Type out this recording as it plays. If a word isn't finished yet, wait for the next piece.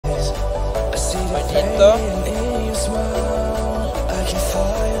quinto.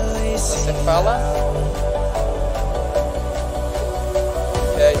 Você fala?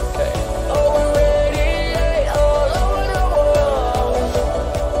 Ok.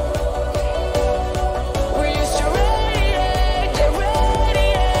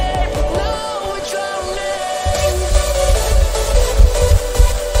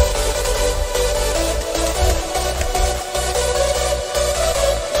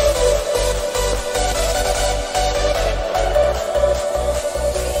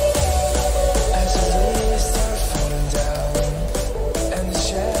 As I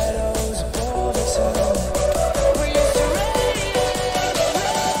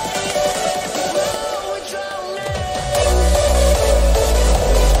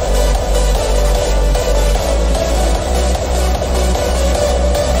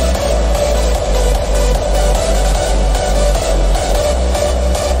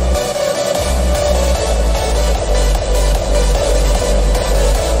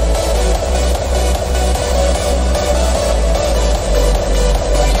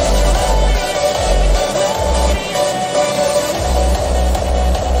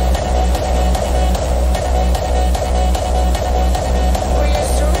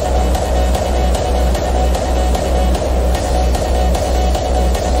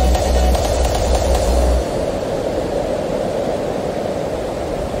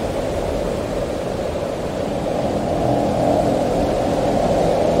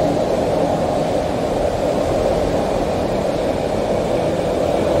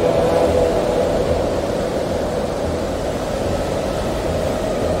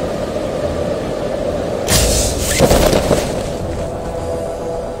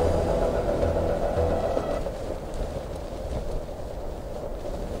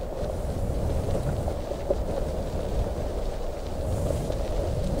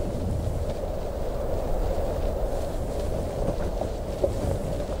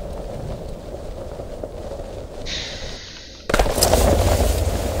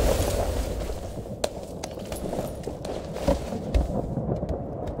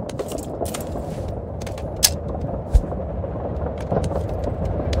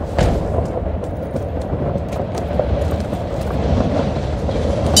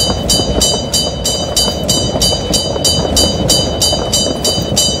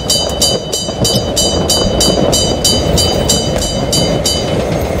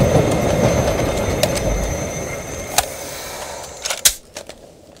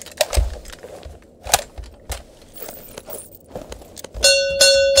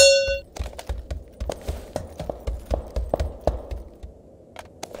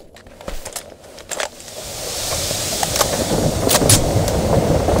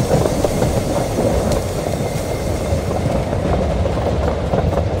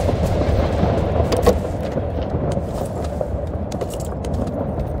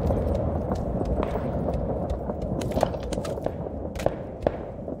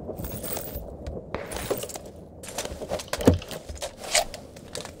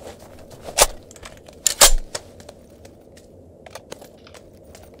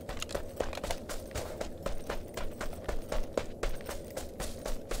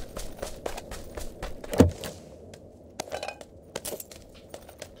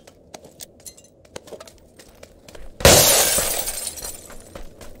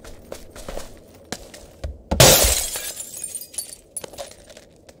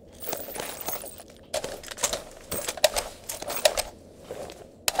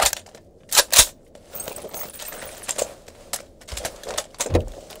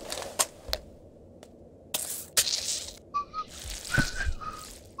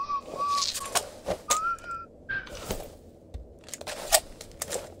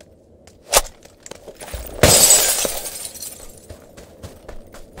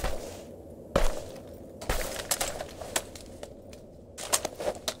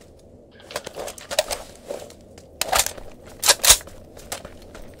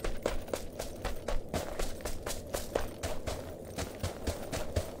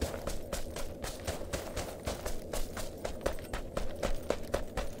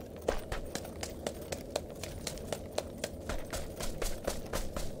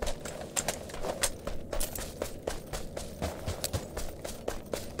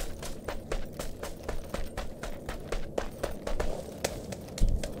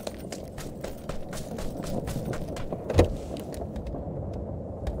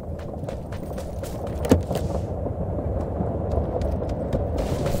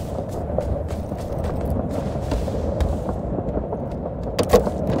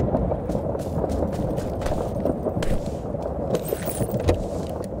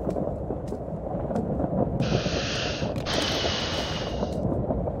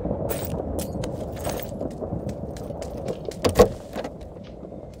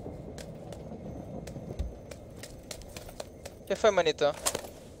fue, manito?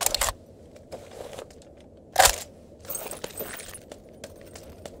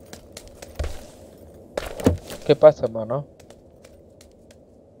 ¿Qué pasa, mano?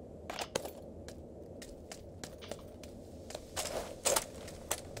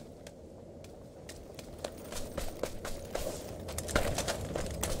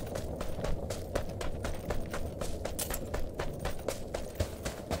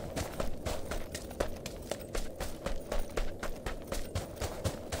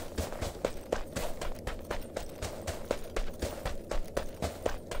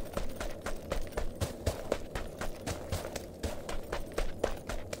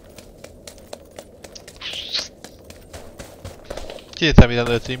 ¿Quién está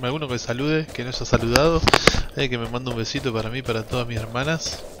mirando el stream? ¿Alguno que salude? ¿Que no haya saludado? Que me mande un besito para mí, para todas mis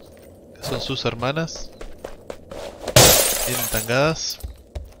hermanas. Que son sus hermanas. Vienen tangadas.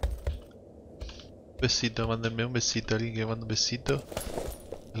 Besito, mándenme un besito. Alguien que me mande un besito.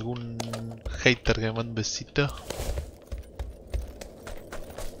 Algún hater que me mande un besito.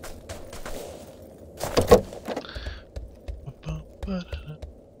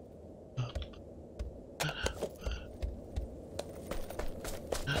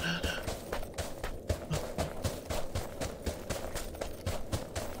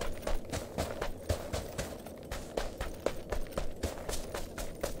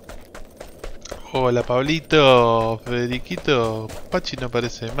 Hola Pablito, Federiquito, Pachi no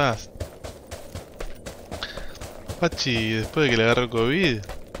aparece más. Pachi, después de que le agarró COVID,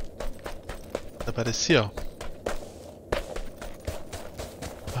 desapareció.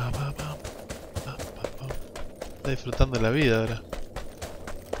 Está disfrutando la vida ahora.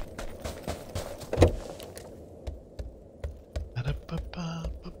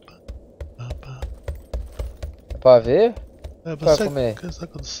 Pra ver? Pra comer. O que está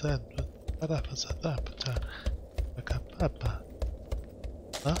acontecendo? Para passar, tá, papa.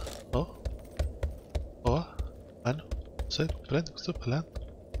 Ah, mano, você compreende o que estou falando?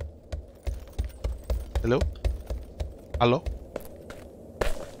 Hello? Alô?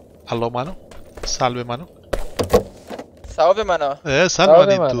 Alô, mano? Salve, mano. Salve, mano. Salve,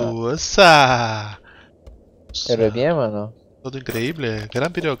 Salve, manito. mano. Essa. ¿Pero bien, mano? Todo increíble.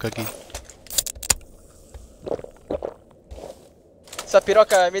 Gran piroca aqui. Essa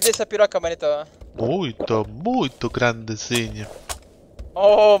piroca, me dê essa piroca, manito. Muito grandezinha.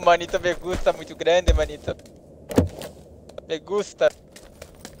 Oh, manito, me gusta, muito grande, manito. Me gusta.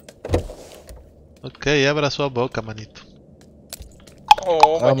 Ok, abra sua boca, manito.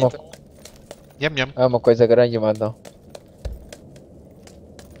 Oh, manito. Nham, nham. É uma coisa grande, mano.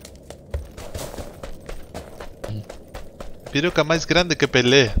 Piroca mais grande que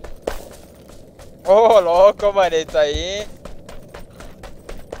Pelé. Oh, louco, manito, aí.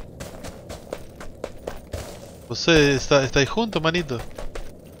 Você está aí junto, manito?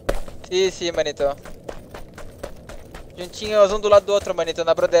 Sim, manito. Juntinhos, um do lado do outro, manito,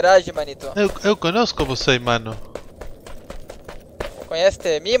 na broderagem, manito. Eu conosco você, mano.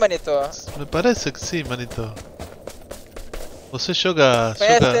 Conhece mim, manito? Me parece que sim, manito. Você joga...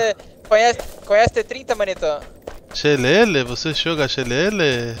 Conhece 30, manito? KiLL? Você joga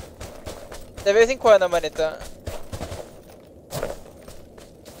KiLL? De vez em quando, manito.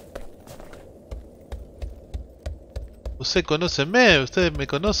 Você conhece-me? Você me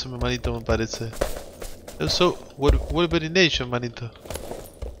conhece, meu manito, me parece. Eu sou Wolverine Nation, manito.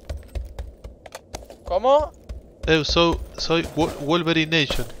 Como? Eu sou Wolverine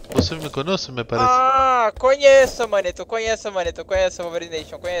Nation. Você me conhece, me parece. Ah, conheço, manito. Conheço o Wolverine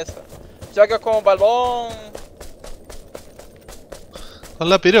Nation, conheço. Joga com o balão. Com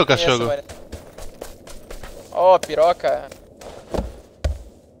la piroca Conheço, jogo. manito. Oh, piroca.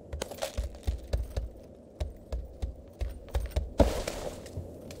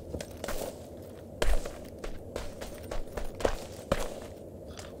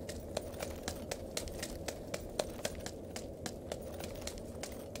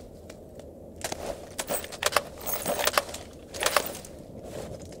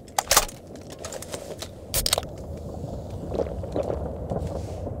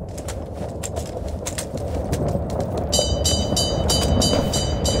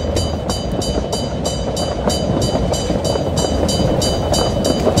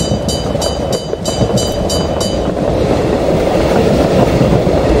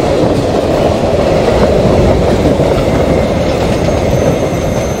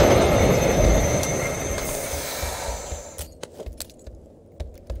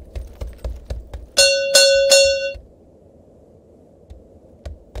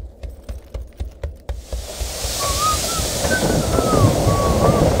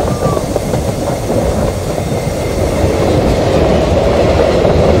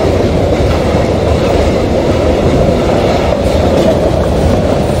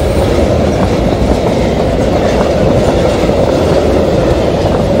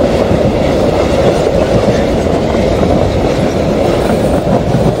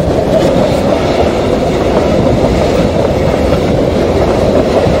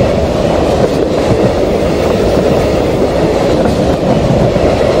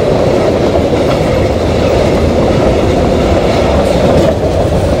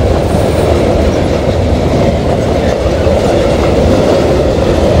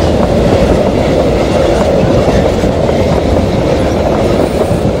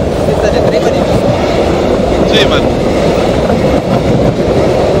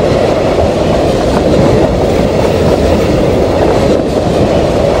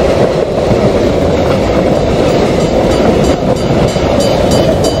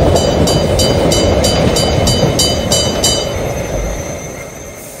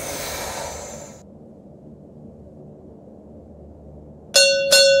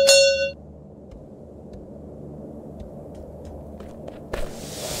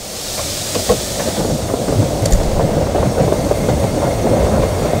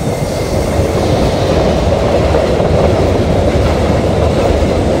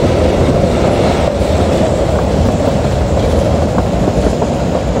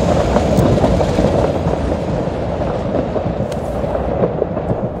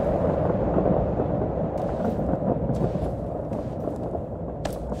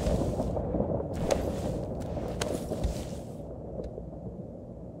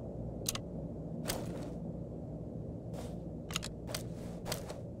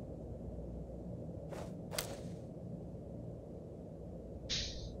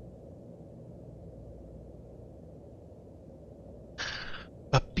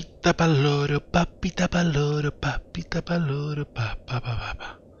 tapa el loro, papi tapa el loro, papi tapa el loro, pa.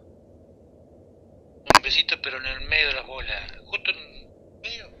 Un besito pero en el medio de las bolas. Justo en el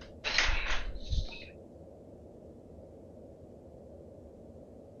medio.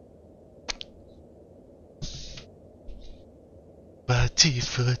 Bachi,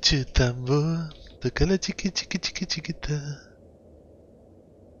 fachi, tambor, toca la chiquita.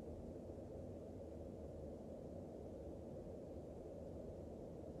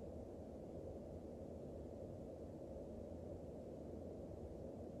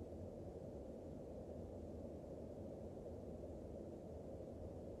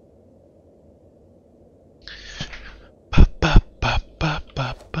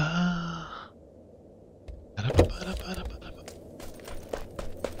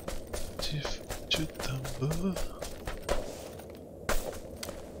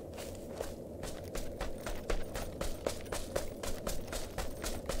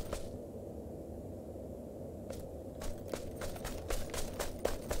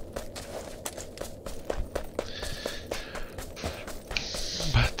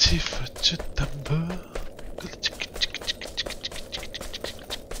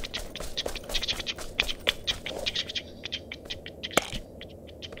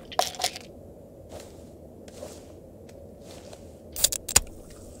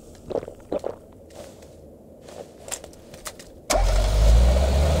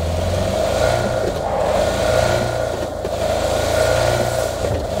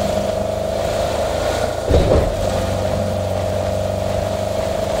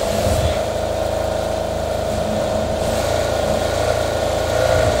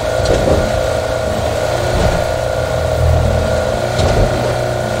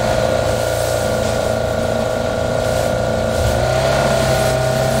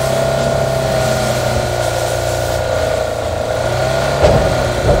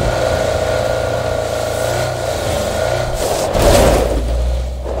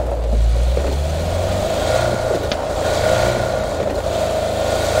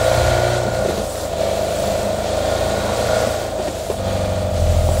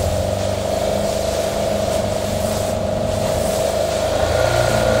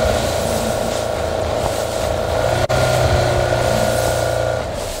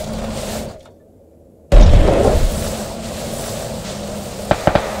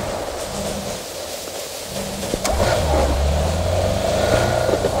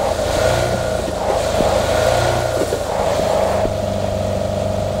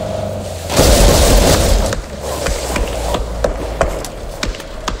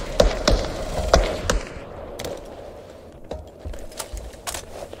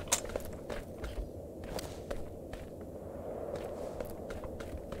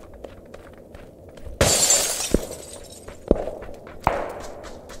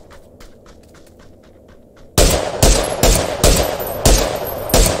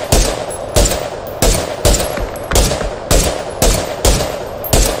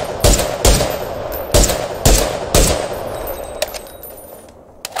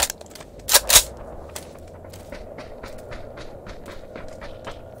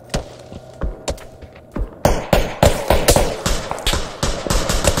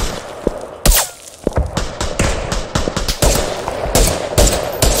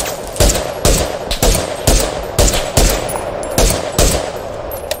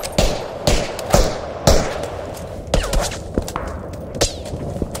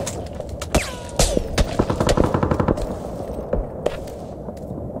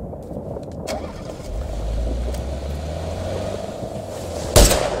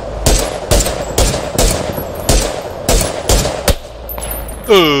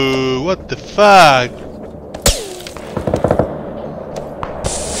 Oh, what the fuck?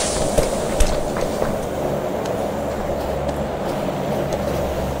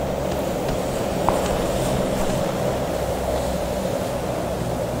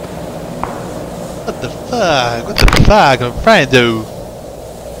 What the fuck? What the fuck, my friendo?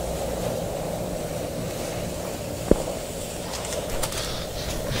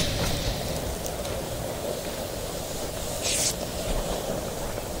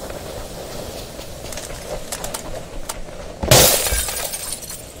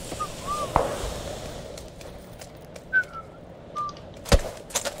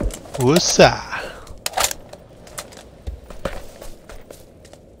 What's up?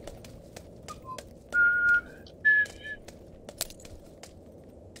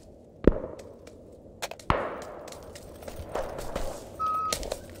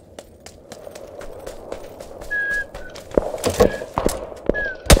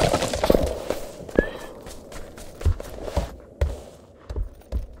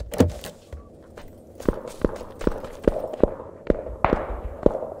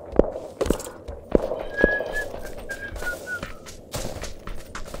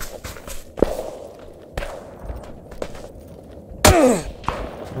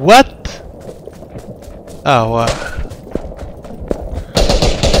 Ah, bueno.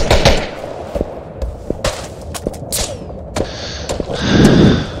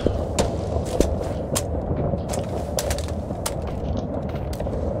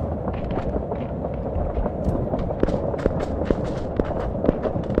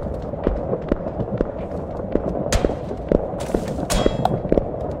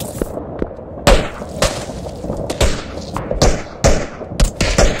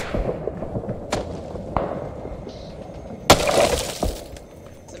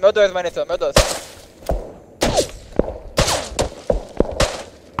 Meu dois, manito, meu dois.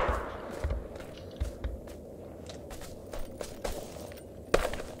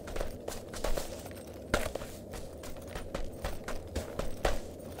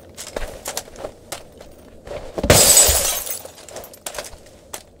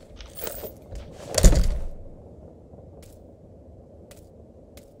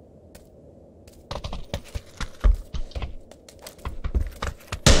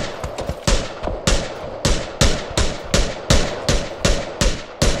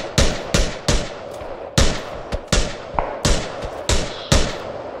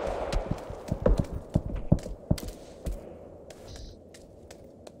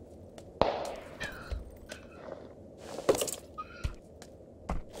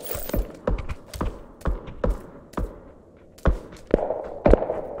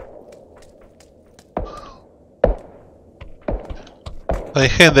 Hay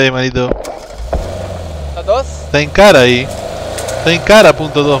gente ahí, manito. Tá dois? Está en cara ahí. Está en cara,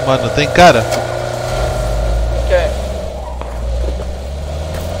 punto 2, mano. Está en cara. Ok.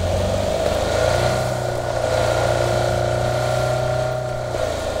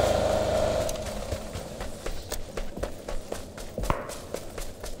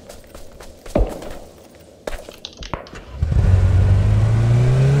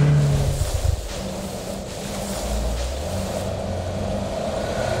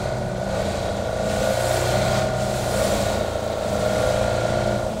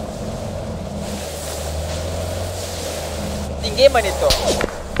 Ninguém, manito.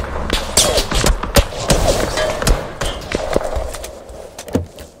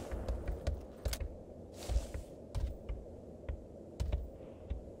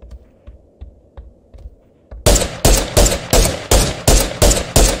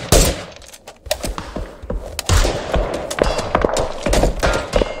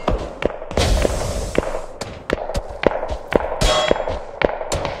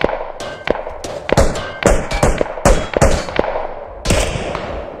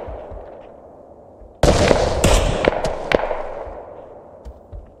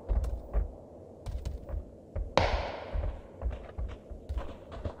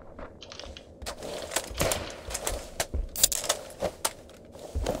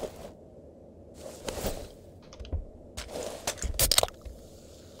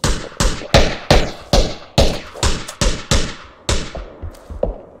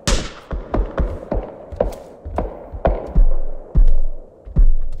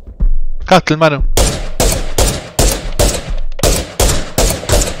 Castle, mano.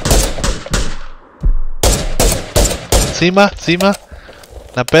 Cima.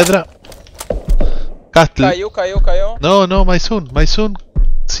 Na pedra. Castle. Caiu. Não, mais um.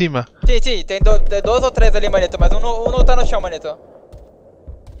 Cima. Sim, tem dois ou três ali, manito, mas um não tá no chão, manito.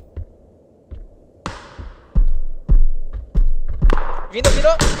 Vindo.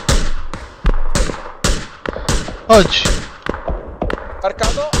 Onde?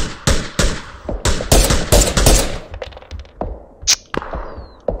 Marcado.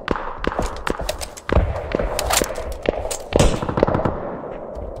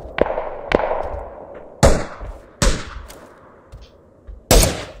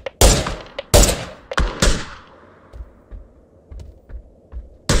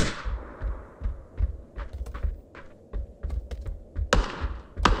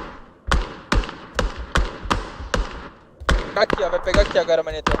 Aqui, ó, vai pegar aqui agora,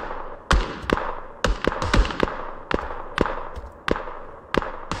 manito.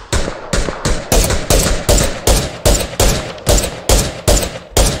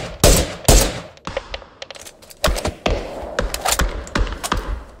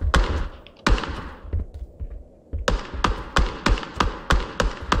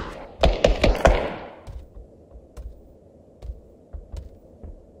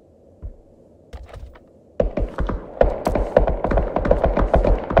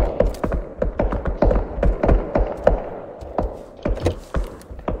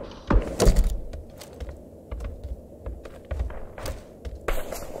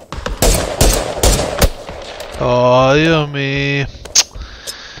 Oh, Dios mío.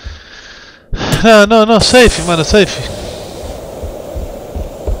 No, safe, mano, safe.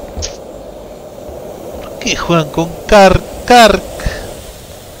 ¿Por qué juegan con Kark?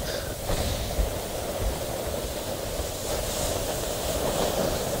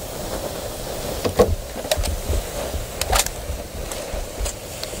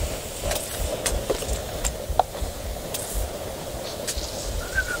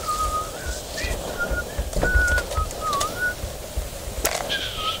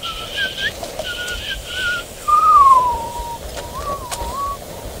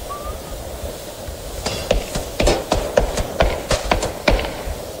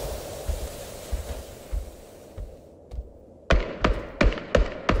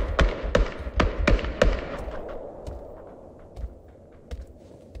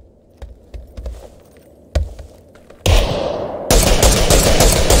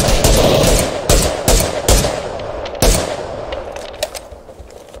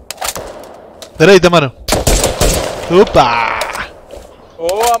 Dereita, mano. Opa!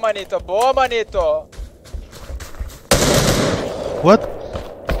 Boa, manito. Boa, manito. What?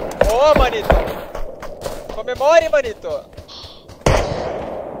 Boa, manito. Comemore, manito.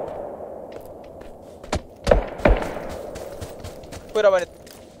 Cura, manito.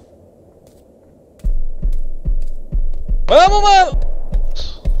 Vamos, mano.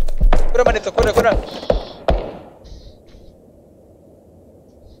 Cura, manito. Cura.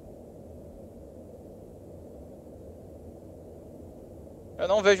 Eu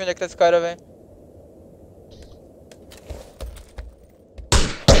não vejo onde é que tá esse cara, velho.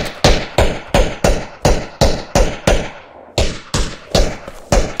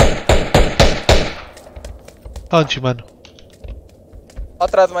 Onde, mano?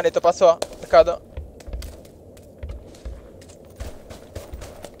 Atrás, manito, passou. Mercado.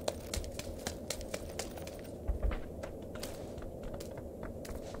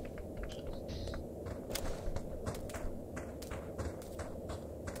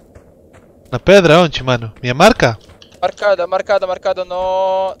 Na pedra, onde, mano? Minha marca? Marcado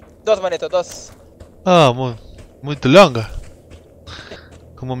no... Dos, manito, dos. Ah, muito longa.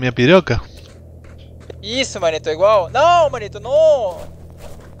 Como minha piroca. Isso, manito, é igual. Não, manito, não.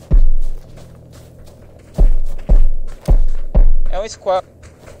 É um squad.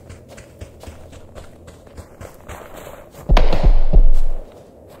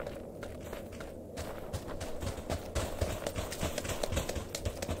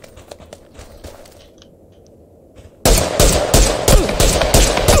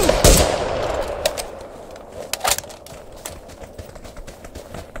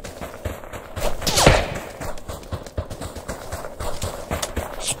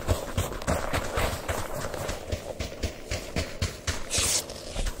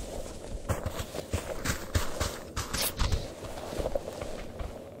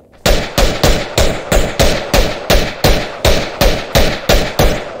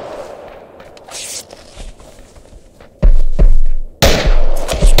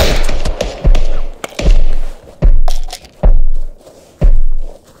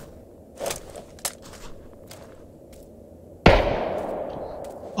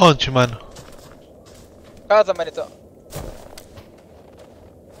 Onde, mano? Casa, manito.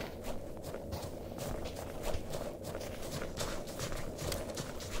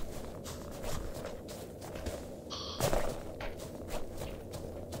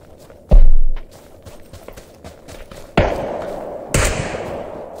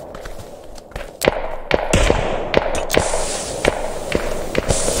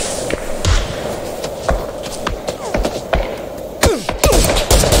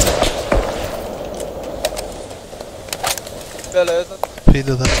 Beleza.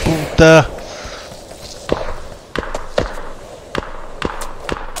 Filho da puta.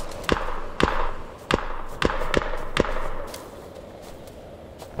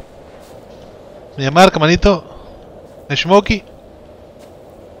 Minha marca, manito. Smoke.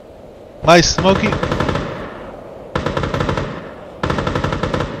 Mais smoke.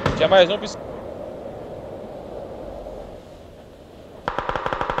 Tinha mais um piscando.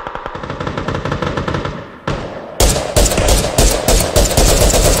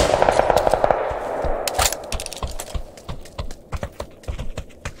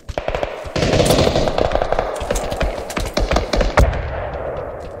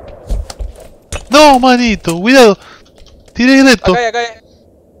 No, manito, cuidado. Tiré recto. Acá.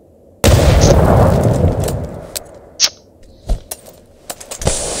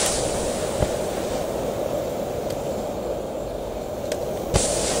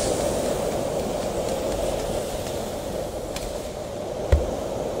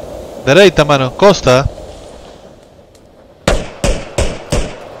 Dereita, mano, costa.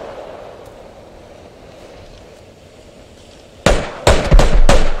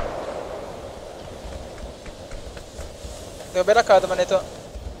 Derrubei na casa, manito.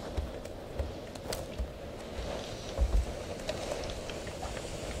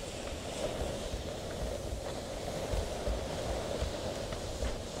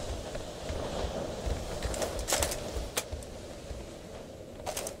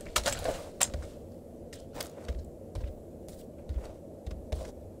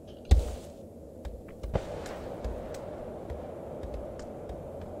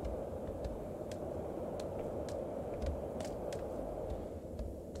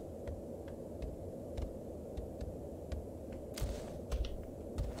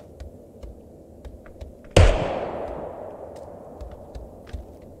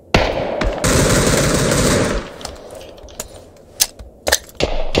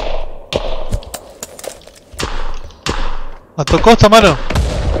 Mató Costa, mano.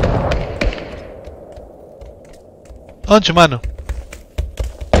 Onde, mano?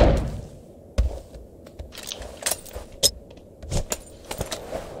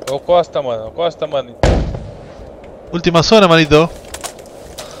 É o Costa, mano. É o Costa, mano. Última zona, manito.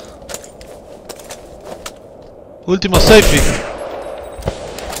 Último safe.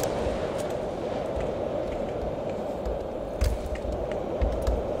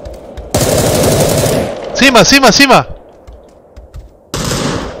 Cima, cima, cima.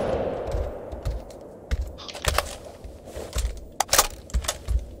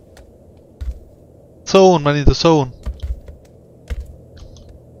 Só manito, só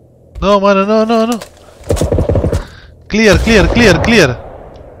No, mano, no. Clear.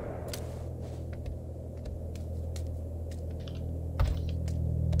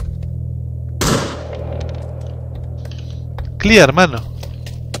 Clear, mano.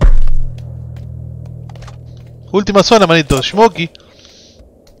 Última zona, manito. Smokey.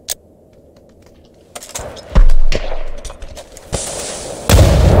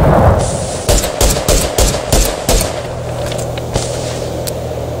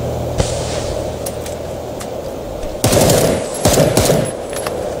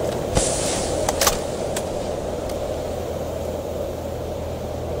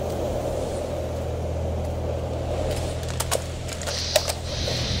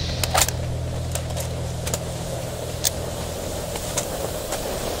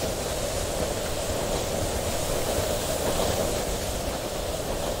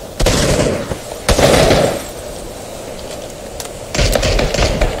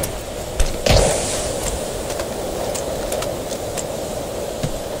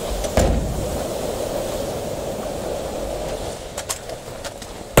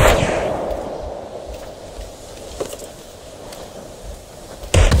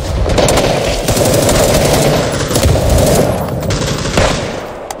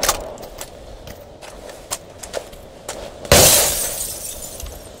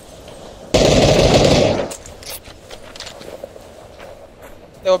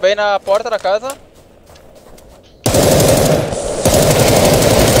 Derrubei na porta da casa.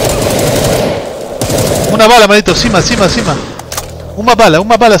 Una bala, manito. Cima. Uma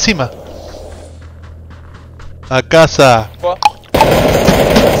bala cima. A casa. Boa.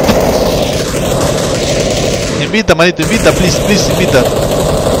 Invita, manito, please, invita.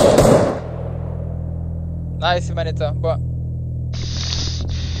 Nice, manito. Boa.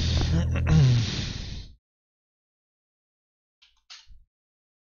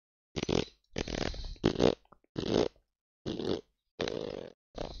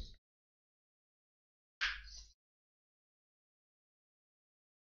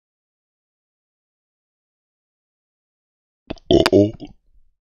 Oh.